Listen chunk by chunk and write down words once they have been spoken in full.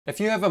If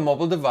you have a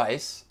mobile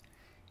device,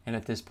 and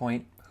at this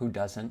point, who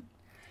doesn't,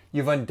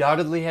 you've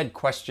undoubtedly had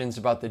questions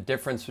about the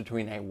difference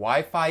between a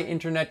Wi-Fi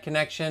internet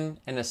connection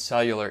and a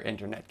cellular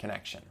internet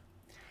connection.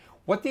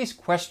 What these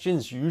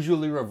questions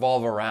usually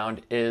revolve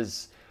around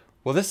is,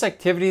 will this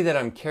activity that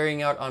I'm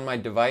carrying out on my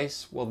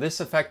device, will this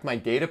affect my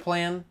data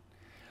plan?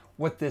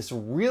 What this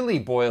really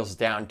boils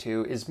down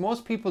to is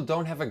most people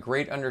don't have a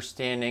great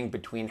understanding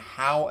between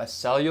how a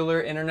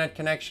cellular internet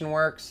connection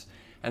works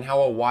and how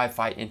a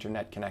Wi-Fi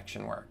internet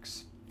connection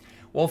works.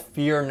 Well,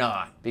 fear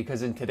not,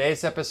 because in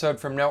today's episode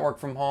from Network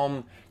from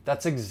Home,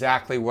 that's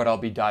exactly what I'll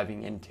be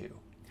diving into.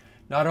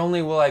 Not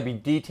only will I be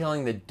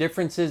detailing the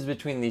differences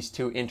between these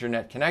two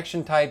internet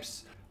connection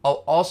types,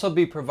 I'll also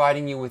be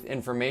providing you with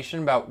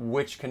information about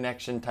which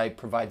connection type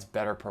provides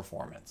better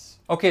performance.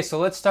 Okay, so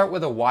let's start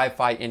with a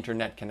Wi-Fi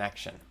internet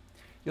connection.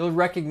 You'll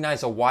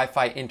recognize a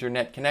Wi-Fi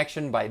internet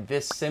connection by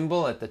this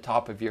symbol at the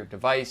top of your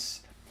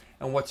device.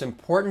 And what's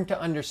important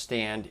to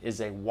understand is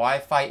a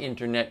Wi-Fi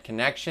internet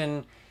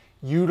connection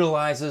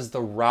utilizes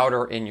the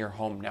router in your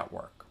home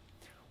network.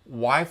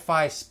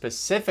 Wi-Fi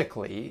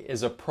specifically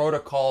is a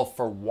protocol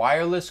for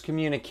wireless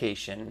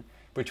communication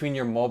between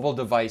your mobile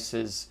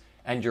devices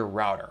and your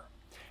router.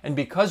 And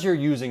because you're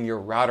using your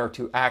router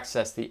to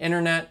access the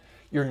internet,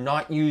 you're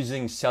not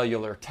using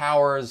cellular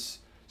towers.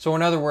 So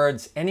in other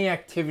words, any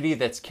activity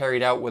that's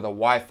carried out with a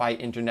Wi-Fi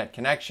internet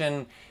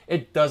connection,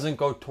 it doesn't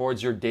go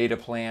towards your data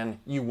plan.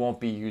 You won't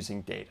be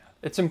using data.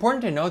 It's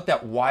important to note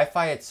that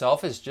Wi-Fi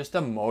itself is just a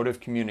mode of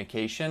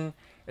communication.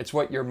 It's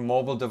what your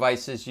mobile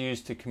devices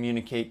use to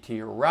communicate to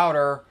your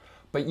router,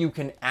 but you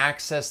can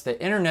access the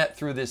internet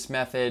through this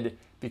method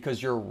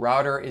because your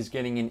router is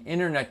getting an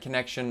internet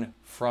connection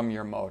from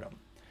your modem.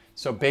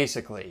 So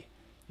basically,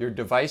 your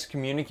device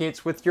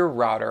communicates with your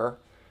router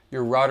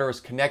is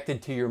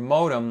connected to your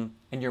modem,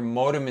 and your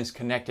modem is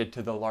connected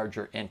to the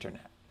larger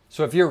internet.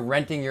 So if you're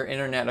renting your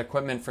internet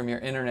equipment from your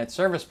internet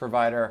service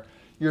provider,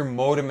 your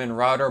modem and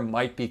router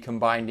might be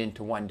combined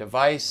into one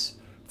device.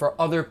 For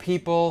other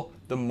people,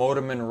 the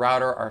modem and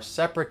router are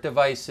separate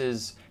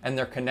devices and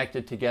they're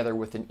connected together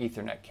with an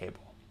Ethernet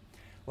cable.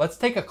 Let's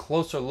take a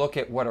closer look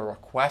at what a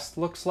request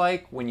looks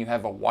like when you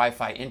have a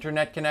Wi-Fi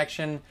internet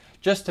connection,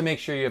 just to make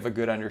sure you have a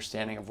good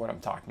understanding of what I'm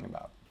talking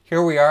about.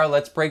 Here we are.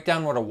 Let's break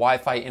down what a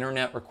Wi-Fi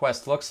internet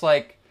request looks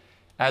like.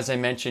 As I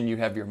mentioned, you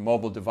have your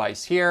mobile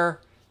device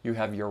here, you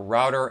have your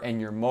router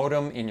and your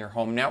modem in your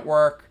home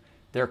network.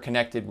 They're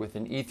connected with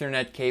an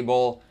Ethernet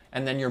cable,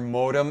 and then your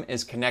modem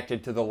is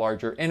connected to the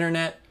larger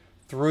internet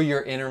through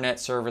your internet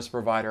service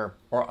provider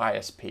or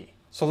ISP.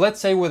 So let's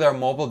say with our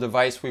mobile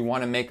device, we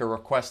want to make a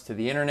request to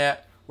the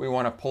internet. We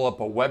want to pull up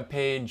a web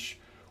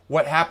page.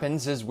 What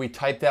happens is we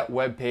type that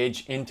web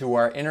page into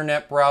our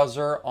internet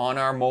browser on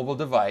our mobile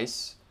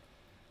device.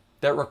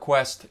 That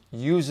request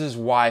uses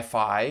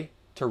Wi-Fi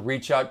to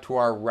reach out to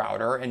our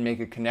router and make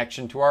a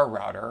connection to our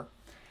router.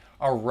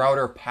 Our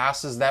router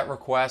passes that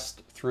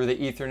request through the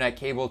Ethernet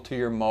cable to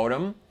your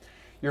modem.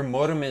 Your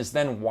modem is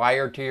then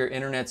wired to your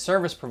internet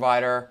service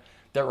provider.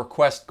 That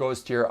request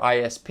goes to your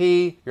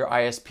ISP. Your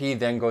ISP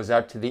then goes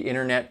out to the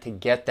internet to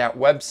get that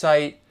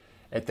website.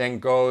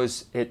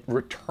 It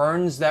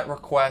returns that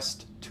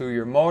request to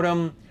your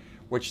modem,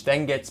 which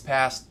then gets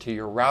passed to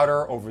your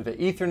router over the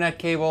Ethernet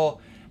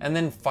cable, and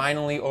then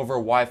finally over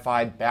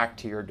Wi-Fi back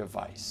to your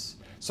device.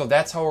 So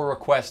that's how a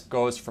request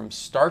goes from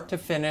start to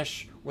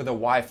finish with a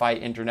Wi-Fi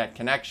internet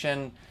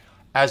connection.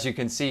 As you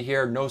can see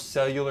here, no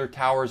cellular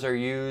towers are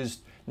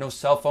used, no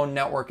cell phone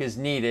network is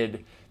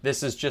needed.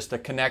 This is just a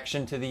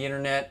connection to the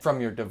internet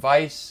from your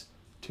device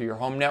to your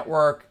home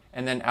network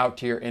and then out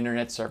to your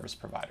internet service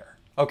provider.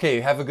 Okay,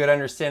 you have a good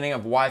understanding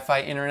of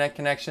Wi-Fi internet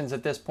connections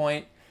at this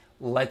point.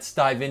 Let's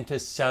dive into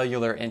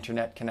cellular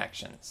internet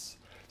connections.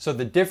 So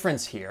the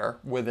difference here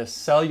with a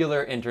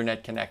cellular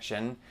internet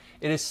connection,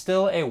 it is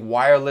still a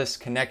wireless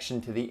connection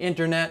to the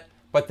internet,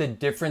 but the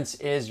difference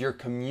is you're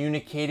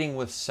communicating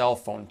with cell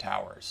phone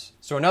towers.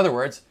 So in other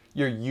words,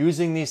 you're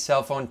using these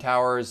cell phone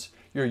towers,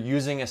 you're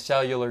using a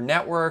cellular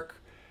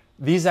network.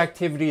 These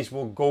activities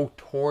will go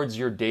towards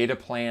your data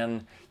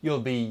plan. You'll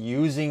be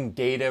using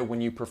data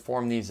when you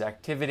perform these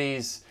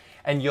activities,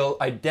 and you'll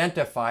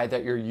identify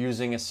that you're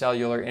using a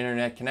cellular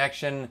internet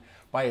connection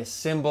by a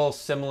symbol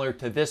similar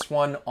to this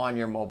one on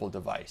your mobile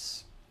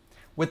device.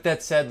 With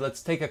that said,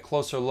 let's take a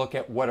closer look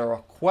at what a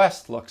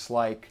request looks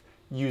like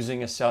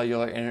using a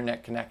cellular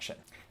internet connection.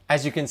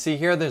 As you can see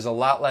here, there's a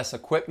lot less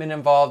equipment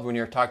involved when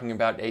you're talking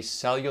about a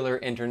cellular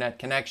internet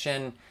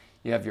connection.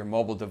 You have your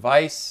mobile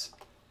device,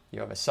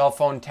 you have a cell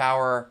phone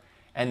tower,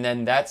 and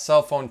then that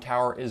cell phone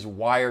tower is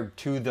wired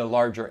to the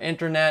larger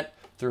internet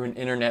through an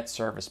internet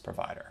service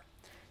provider.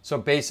 So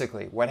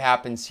basically, what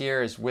happens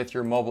here is with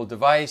your mobile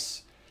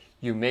device,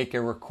 you make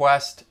a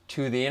request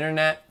to the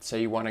internet.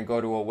 Say you want to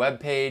go to a web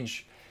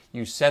page.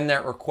 You send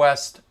that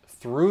request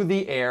through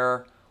the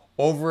air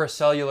over a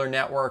cellular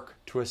network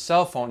to a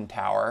cell phone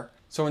tower.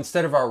 So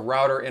instead of our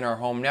router in our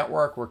home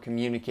network, we're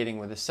communicating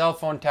with a cell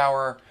phone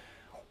tower.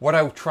 What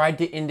I tried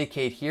to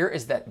indicate here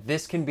is that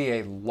this can be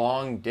a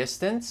long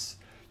distance.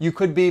 You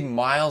could be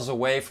miles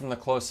away from the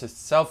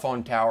closest cell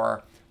phone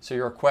tower, So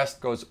your request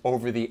goes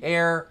over the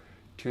air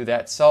to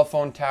that cell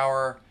phone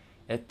tower.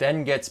 It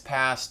then gets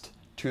passed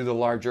to the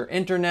larger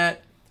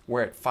internet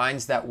where it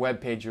finds that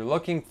web page you're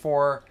looking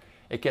for.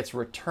 It gets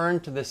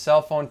returned to the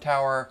cell phone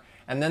tower,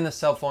 and then the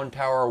cell phone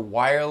tower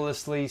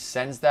wirelessly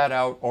sends that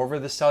out over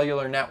the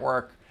cellular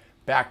network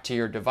back to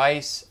your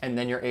device, and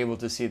then you're able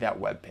to see that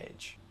web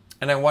page.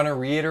 And I want to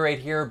reiterate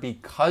here,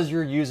 because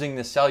you're using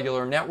the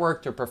cellular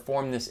network to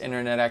perform this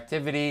internet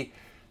activity,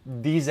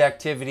 these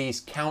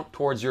activities count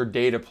towards your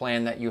data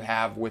plan that you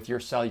have with your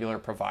cellular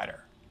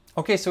provider.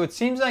 Okay, so it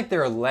seems like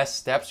there are less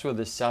steps with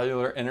a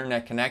cellular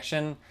internet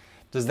connection.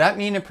 Does that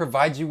mean it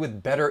provides you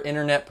with better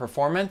internet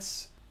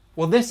performance?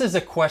 Well, this is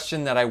a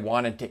question that I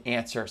wanted to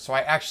answer, so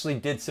I actually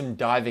did some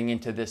diving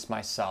into this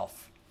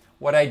myself.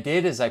 What I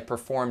did is I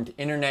performed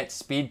internet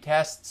speed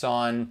tests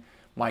on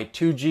my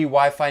 2G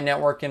Wi-Fi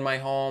network in my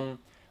home,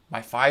 my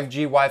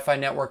 5G Wi-Fi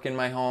network in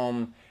my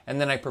home, and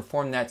then I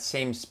performed that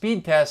same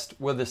speed test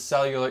with a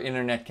cellular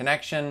internet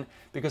connection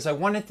because I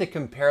wanted to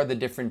compare the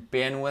different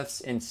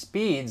bandwidths and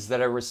speeds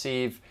that I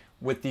receive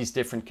with these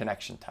different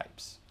connection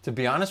types. To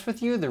be honest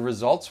with you, the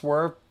results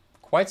were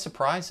quite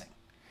surprising.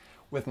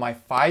 With my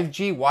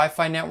 5G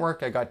Wi-Fi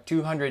network, I got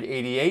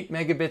 288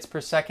 megabits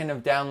per second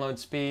of download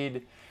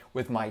speed.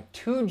 With my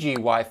 2G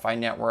Wi-Fi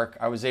network,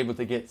 I was able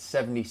to get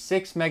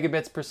 76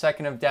 megabits per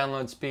second of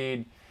download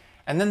speed.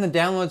 And then the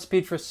download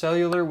speed for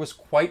cellular was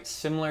quite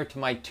similar to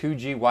my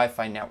 2G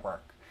Wi-Fi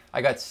network.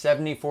 I got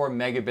 74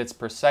 megabits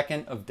per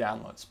second of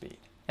download speed.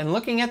 And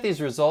looking at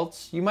these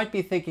results, you might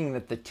be thinking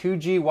that the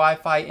 2G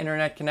Wi-Fi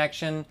internet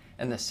connection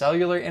and the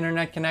cellular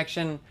internet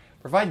connection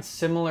provide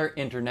similar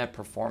internet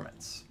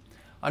performance.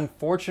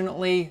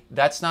 Unfortunately,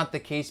 that's not the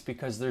case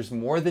because there's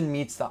more than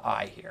meets the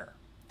eye here.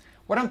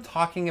 What I'm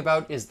talking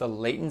about is the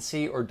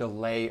latency or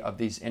delay of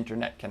these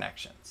internet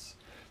connections.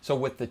 So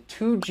with the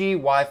 2G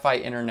Wi-Fi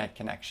internet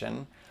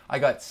connection, I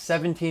got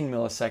 17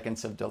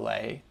 milliseconds of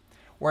delay,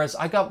 whereas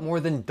I got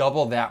more than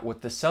double that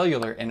with the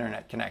cellular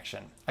internet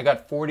connection. I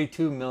got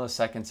 42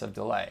 milliseconds of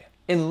delay.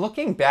 In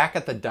looking back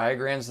at the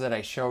diagrams that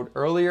I showed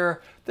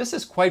earlier, this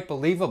is quite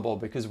believable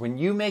because when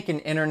you make an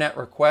internet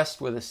request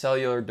with a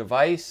cellular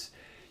device,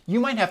 you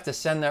might have to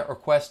send that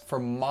request for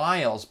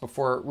miles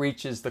before it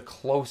reaches the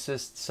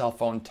closest cell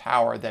phone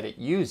tower that it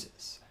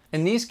uses.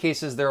 In these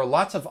cases, there are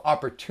lots of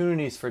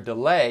opportunities for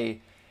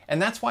delay,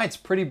 and that's why it's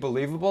pretty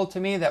believable to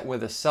me that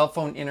with a cell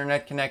phone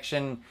internet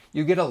connection,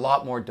 you get a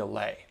lot more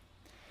delay.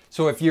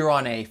 So if you're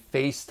on a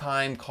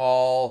FaceTime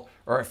call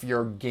or if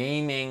you're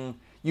gaming,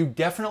 you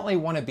definitely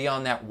want to be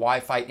on that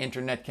Wi-Fi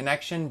internet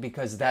connection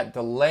because that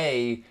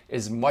delay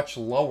is much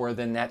lower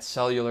than that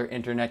cellular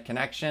internet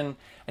connection,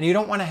 and you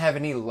don't want to have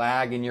any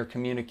lag in your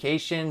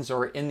communications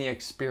or in the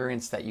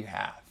experience that you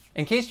have.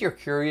 In case you're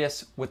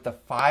curious, with the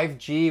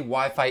 5G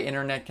Wi-Fi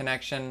internet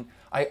connection,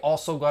 I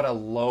also got a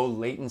low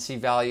latency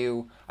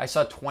value. I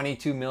saw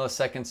 22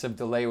 milliseconds of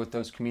delay with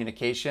those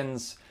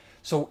communications.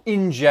 So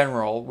in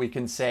general, we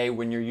can say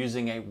when you're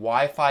using a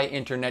Wi-Fi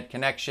internet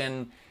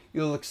connection,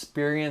 you'll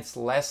experience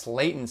less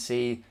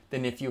latency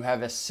than if you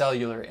have a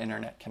cellular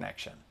internet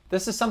connection.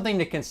 This is something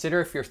to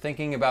consider if you're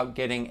thinking about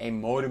getting a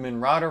modem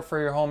and router for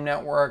your home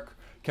network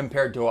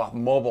compared to a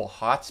mobile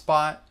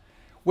hotspot.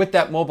 With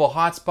that mobile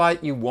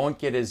hotspot, you won't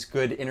get as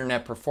good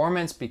internet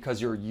performance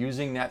because you're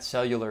using that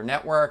cellular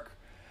network.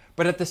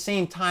 But at the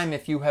same time,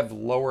 if you have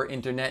lower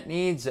internet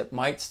needs, it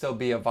might still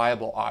be a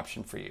viable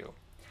option for you.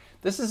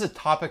 This is a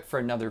topic for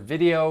another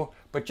video,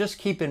 but just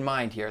keep in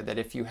mind here that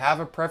if you have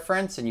a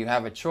preference and you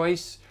have a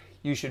choice,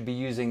 you should be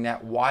using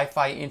that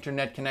Wi-Fi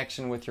internet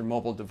connection with your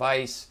mobile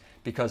device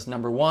because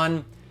number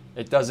one,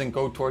 it doesn't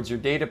go towards your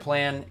data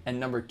plan, and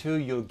number two,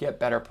 you'll get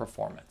better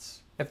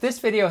performance. If this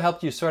video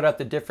helped you sort out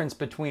the difference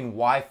between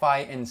Wi-Fi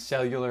and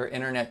cellular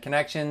internet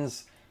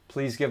connections,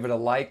 please give it a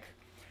like.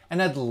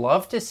 And I'd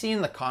love to see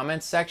in the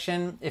comments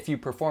section if you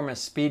perform a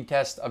speed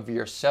test of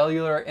your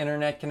cellular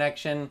internet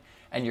connection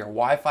and your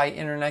Wi-Fi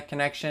internet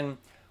connection,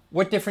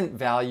 what different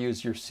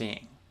values you're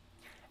seeing.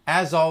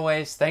 As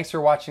always, thanks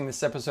for watching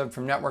this episode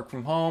from Network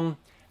from Home,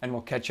 and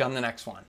we'll catch you on the next one.